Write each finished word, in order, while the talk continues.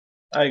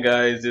Hi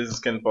guys, this is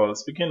Ken Paul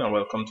speaking and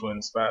welcome to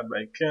Inspired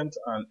by Kent,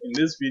 and in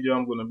this video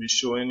I'm going to be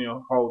showing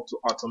you how to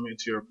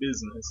automate your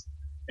business.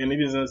 Any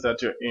business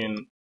that you're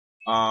in,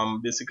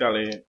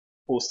 basically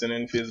posting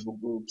in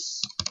Facebook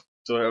groups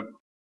to help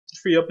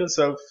free up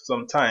yourself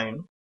some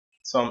time,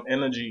 some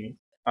energy,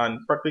 and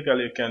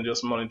practically you can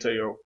just monitor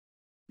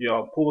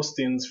your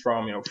postings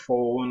from your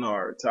phone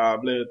or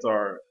tablet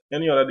or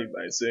any other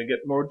device. So you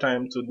get more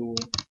time to do,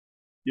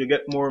 you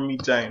get more me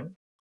time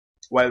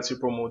whilst you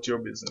promote your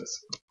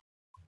business.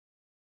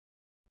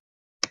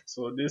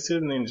 So this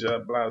is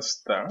Ninja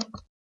Blaster.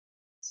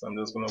 So I'm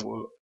just gonna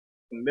go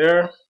in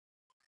there.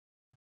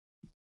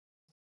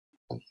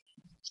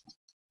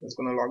 Just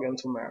gonna log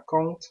into my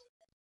account.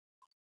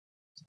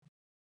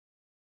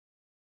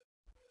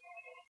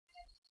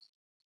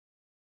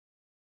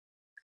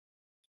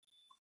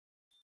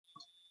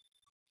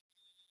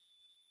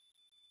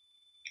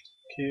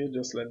 Okay,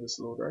 just let this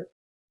load, right?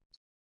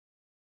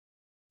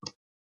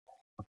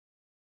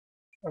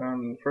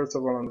 And first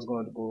of all, I'm just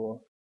going to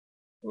go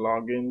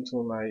log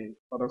into my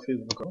other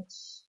Facebook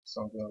accounts.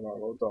 So I'm gonna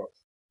log out of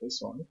this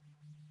one.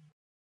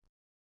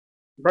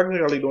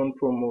 Practically don't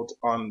promote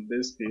on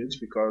this page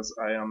because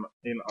I am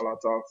in a lot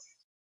of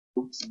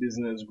groups,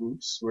 business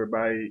groups,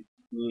 whereby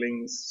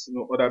links,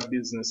 other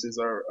businesses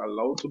are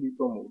allowed to be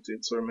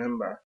promoted. So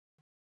remember,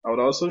 I would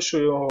also show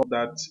you how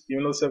that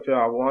even though if you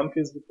have one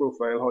Facebook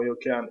profile, how you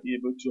can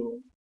able to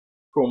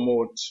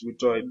promote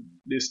without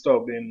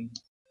disturbing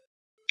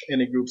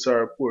any groups or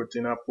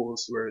reporting a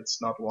post where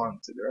it's not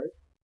wanted, right?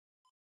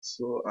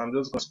 So I'm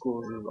just gonna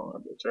scroll this down a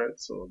bit, right?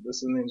 So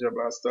this is Ninja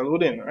Blaster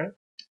loading, right?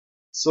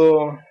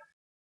 So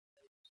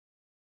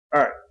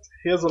alright,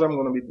 here's what I'm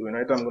gonna be doing,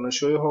 right? I'm gonna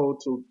show you how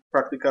to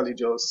practically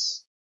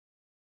just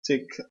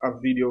take a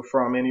video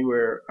from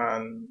anywhere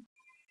and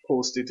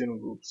post it in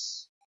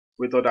groups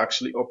without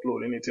actually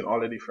uploading it in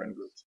all the different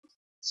groups.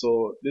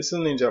 So this is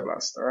Ninja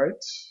Blaster,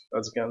 right?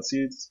 As you can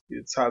see,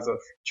 it has a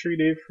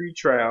 3-day free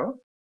trial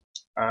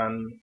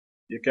and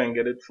you can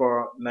get it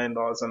for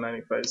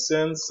 $9.95.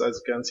 As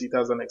you can see, it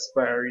has an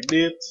expiry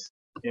date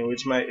in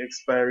which my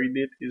expiry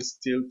date is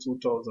still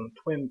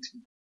 2020.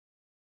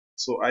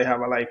 So I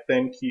have a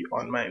lifetime key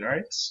on mine,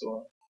 right?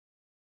 So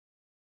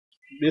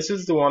this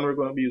is the one we're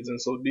going to be using.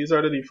 So these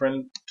are the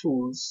different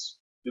tools,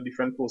 the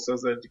different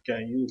posters that you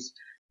can use.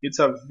 It's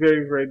a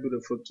very, very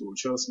beautiful tool.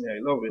 Trust me, I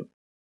love it.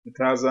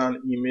 It has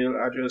an email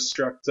address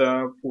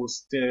extractor,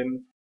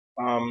 posting,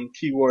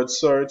 keyword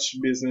search,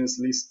 business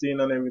listing,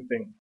 and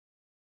everything.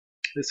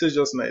 This is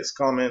just nice,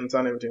 comments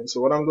and everything.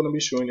 So what I'm going to be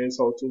showing is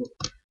how to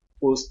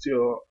post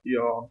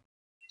your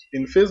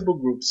in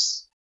Facebook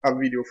groups a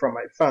video from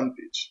my fan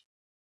page.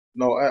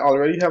 Now I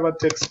already have a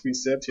text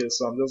preset here,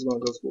 so I'm just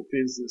going to just go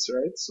paste this,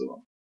 right?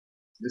 So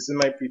this is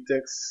my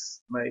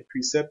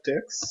preset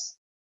text.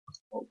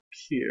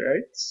 Okay,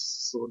 right?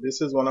 So this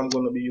is what I'm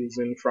going to be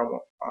using from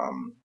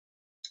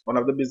one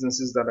of the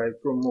businesses that I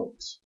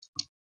promote.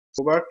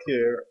 Go back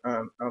here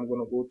and I'm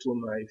going to go to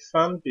my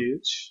fan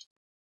page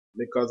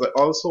because I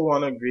also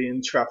want to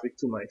gain traffic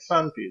to my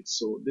fan page.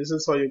 So this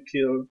is how you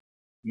kill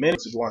many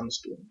birds with one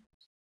stone.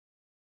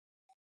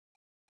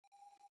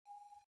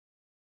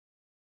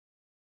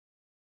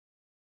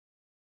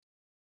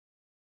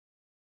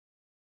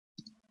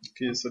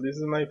 Okay, so this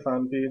is my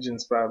fan page,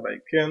 Inspired by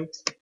Kent.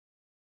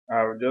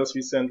 I just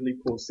recently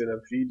posted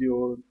a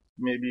video,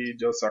 maybe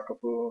just a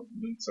couple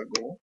minutes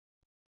ago.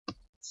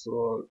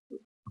 So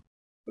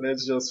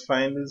let's just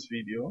find this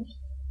video.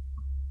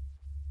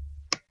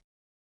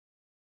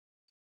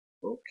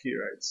 Okay,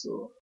 right,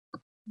 so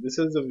this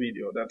is the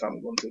video that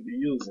I'm going to be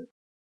using.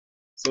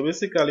 So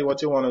basically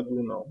what you want to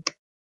do now,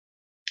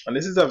 and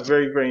this is a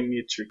very, very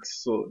neat trick.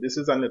 So this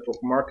is a network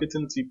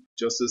marketing tip,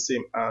 just the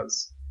same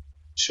as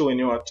showing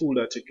you a tool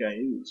that you can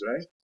use,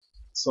 right?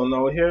 So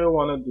now here I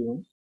want to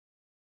do,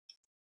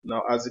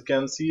 now as you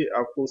can see,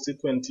 I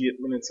posted 28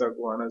 minutes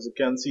ago, and as you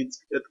can see,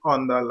 it's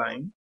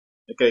underlined.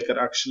 Okay, you could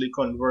actually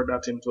convert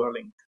that into a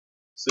link.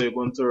 So you're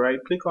going to right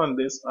click on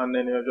this, and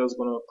then you're just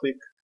going to click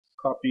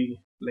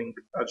copy link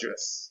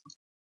address.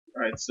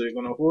 Right, so you're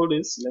going to hold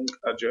this link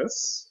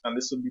address, and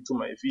this will be to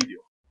my video.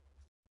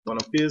 I'm going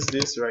to paste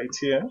this right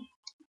here.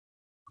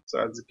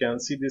 So as you can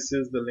see, this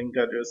is the link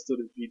address to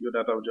the video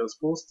that I've just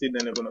posted.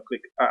 Then you're going to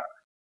click add.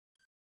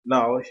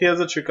 Now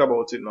here's a trick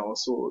about it now.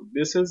 So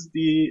this is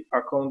the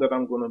account that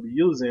I'm going to be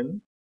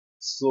using.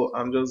 So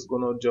I'm just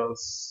going to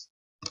just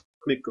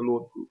click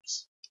load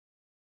groups.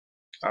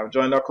 I've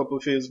joined a couple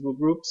Facebook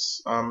groups,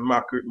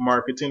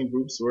 marketing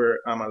groups where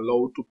I'm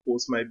allowed to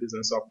post my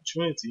business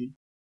opportunity.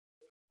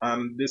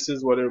 And this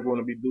is what they're going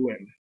to be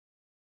doing.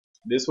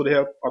 This would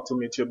help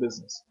automate your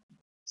business.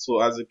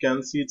 So as you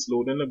can see, it's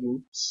loading the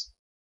groups.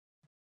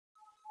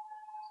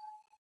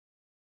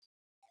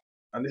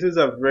 And this is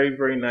a very,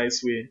 very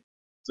nice way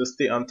to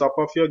stay on top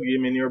of your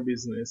game in your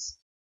business.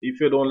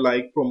 If you don't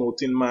like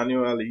promoting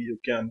manually, you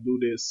can do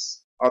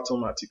this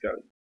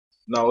automatically.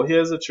 Now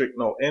here's the trick.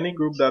 Now any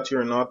group that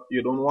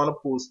you don't want to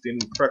post in,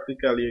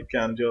 practically you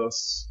can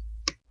just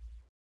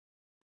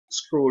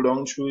scroll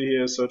down through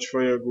here, search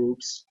for your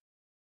groups,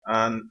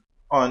 and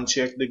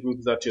uncheck the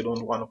groups that you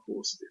don't want to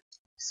post it.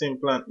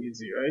 Simple and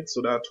easy, right?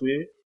 So that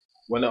way,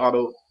 when the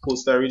other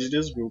poster reaches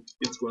this group,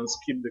 it's going to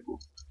skip the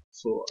group.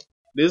 So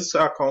this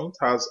account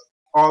has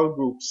all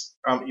groups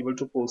I'm able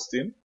to post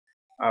in.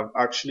 I've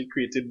actually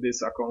created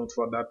this account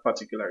for that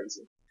particular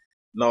reason.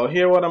 Now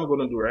here what I'm going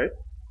to do, right?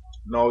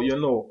 Now you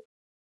know,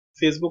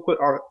 Facebook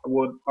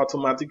would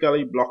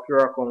automatically block your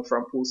account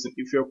from posting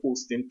if you're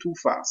posting too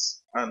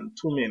fast and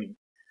too many.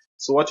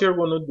 So what you're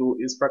going to do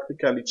is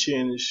practically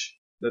change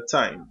the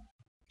time.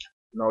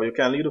 Now you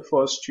can leave the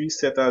first 3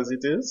 set as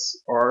it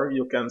is, or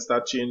you can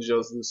start change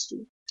just these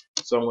 2.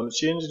 So I'm going to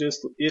change this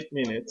to 8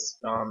 minutes.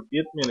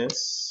 8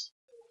 minutes.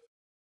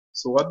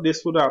 So what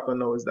this would happen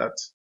now is that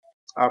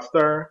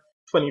after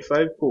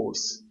 25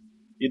 posts,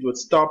 it would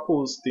stop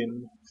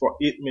posting for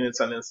 8 minutes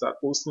and then start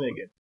posting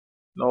again.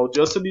 Now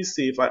just to be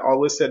safe, I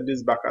always set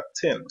this back at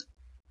 10.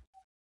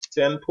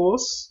 10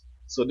 posts.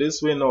 So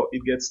this way now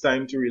it gets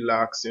time to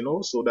relax, you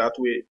know, so that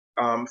way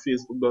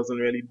Facebook doesn't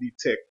really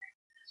detect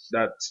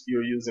that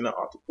you're using an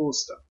auto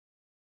poster.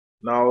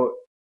 Now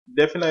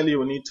definitely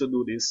you need to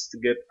do this to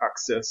get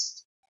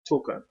access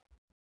token.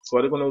 So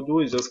what you're going to do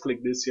is just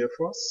click this here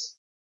first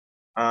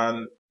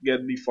and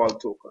get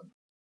default token.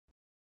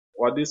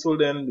 What this will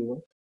then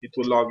do, it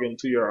will log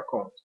into your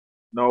account.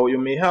 Now you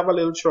may have a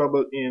little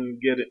trouble in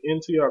getting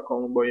into your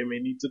account, but you may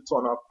need to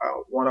turn up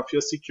one of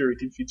your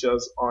security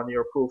features on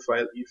your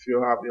profile if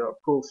you have your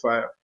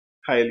profile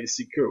highly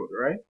secured,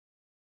 right?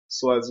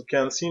 So as you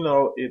can see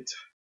now, it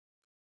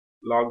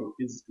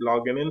is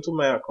logging into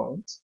my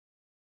account.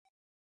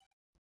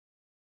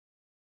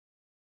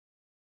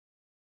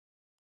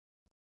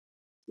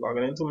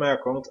 Logging into my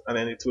account, and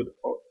then it would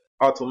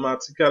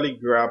automatically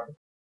grab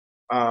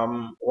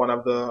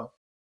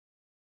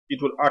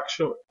it would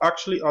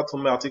actually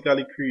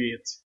automatically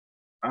create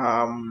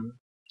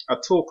a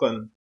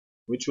token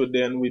which would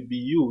be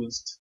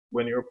used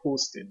when you're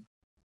posting.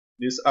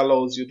 This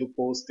allows you to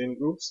post in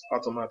groups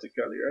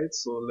automatically, right?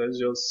 So let's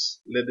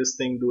just let this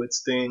thing do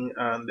its thing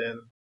and then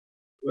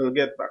we'll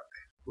get back.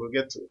 We'll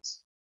get to it.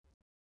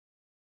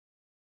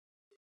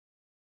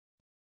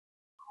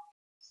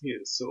 Here,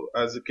 so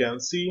as you can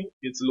see,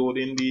 it's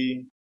loading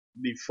the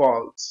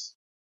default.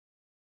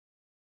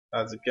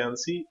 As you can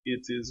see,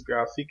 it is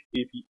Graphic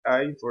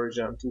API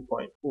version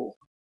 2.0.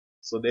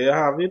 So there you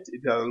have it.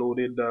 It has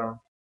loaded the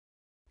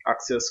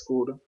access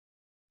code.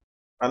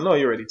 And now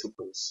you're ready to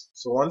post.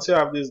 So once you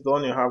have this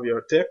done, you have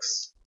your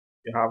text,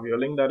 you have your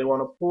link that you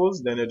want to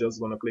post, then you're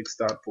just going to click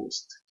Start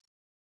Post.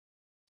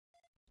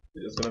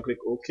 You're just going to click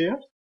OK.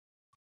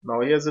 Now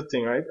here's the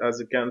thing, right? As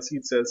you can see,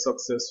 it says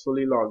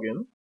successfully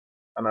login.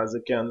 And as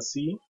you can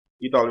see,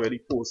 it already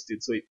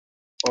posted. So it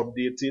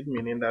updated,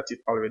 meaning that it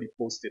already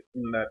posted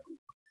in that group.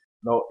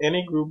 Now,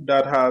 any group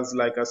that has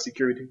like a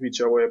security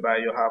feature whereby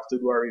you have to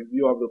do a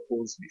review of the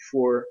post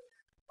before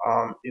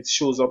it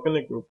shows up in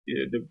the group,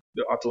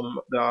 the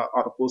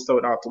auto poster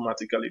would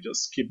automatically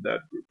just skip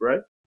that group,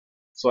 right?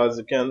 So as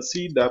you can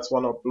see, that's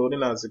one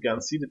uploading. As you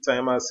can see, the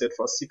timer is set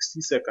for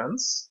 60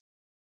 seconds.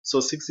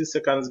 So 60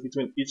 seconds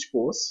between each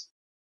post.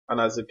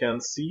 And as you can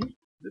see,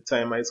 the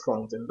timer is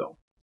counting down.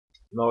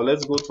 Now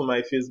let's go to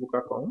my Facebook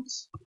account.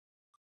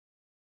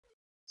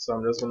 So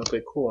I'm just going to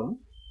click home.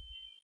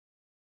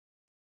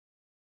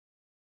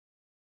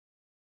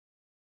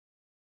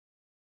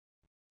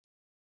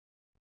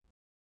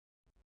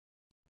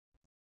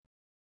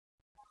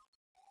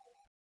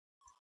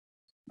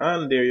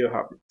 And there you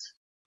have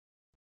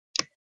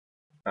it.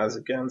 As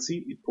you can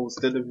see, it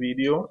posted the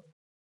video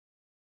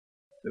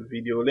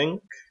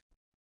link,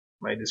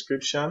 my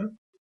description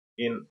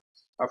in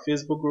a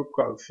Facebook group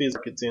called Facebook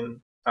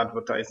Marketing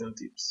Advertising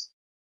Tips.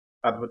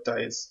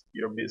 Advertise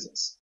your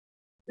business.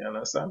 You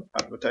understand?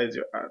 Advertise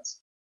your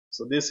ads.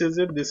 So this is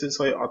it. This is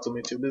how you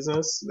automate your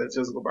business. Let's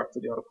just go back to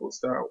the other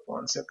poster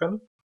 1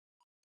 second.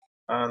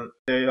 And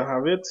there you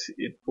have it.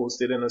 It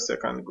posted in a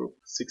second group,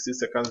 60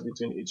 seconds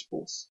between each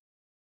post.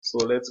 So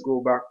let's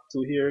go back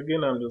to here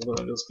again. I'm just going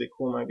to click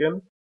home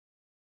again.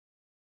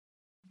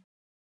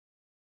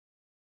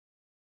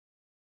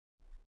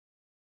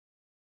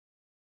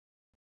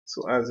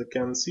 So as you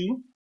can see,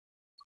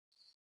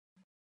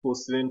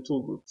 posted in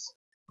 2 groups.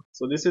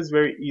 So this is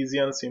very easy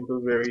and simple,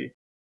 very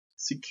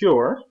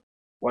secure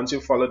once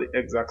you follow the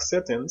exact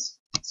settings.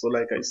 So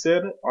like I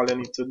said, all you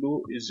need to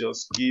do is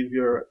just give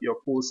your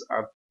post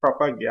a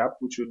proper gap,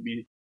 which would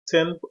be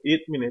 8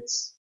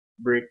 minutes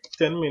break,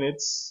 10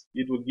 minutes.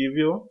 It will give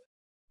you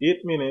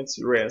 8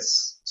 minutes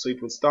rest. So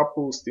it will stop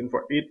posting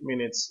for 8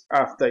 minutes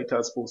after it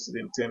has posted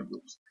in 10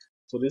 groups.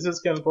 So this is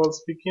Ken Paul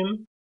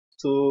speaking.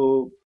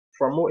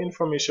 For more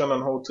information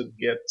on how to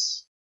get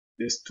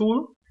this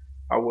tool,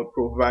 I would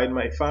provide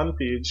my fan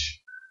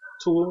page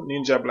to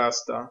Ninja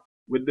Blaster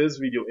with this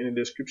video in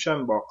the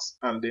description box,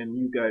 and then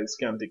you guys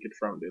can take it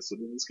from there. So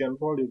this is Ken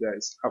Paul. You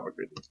guys have a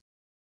great day.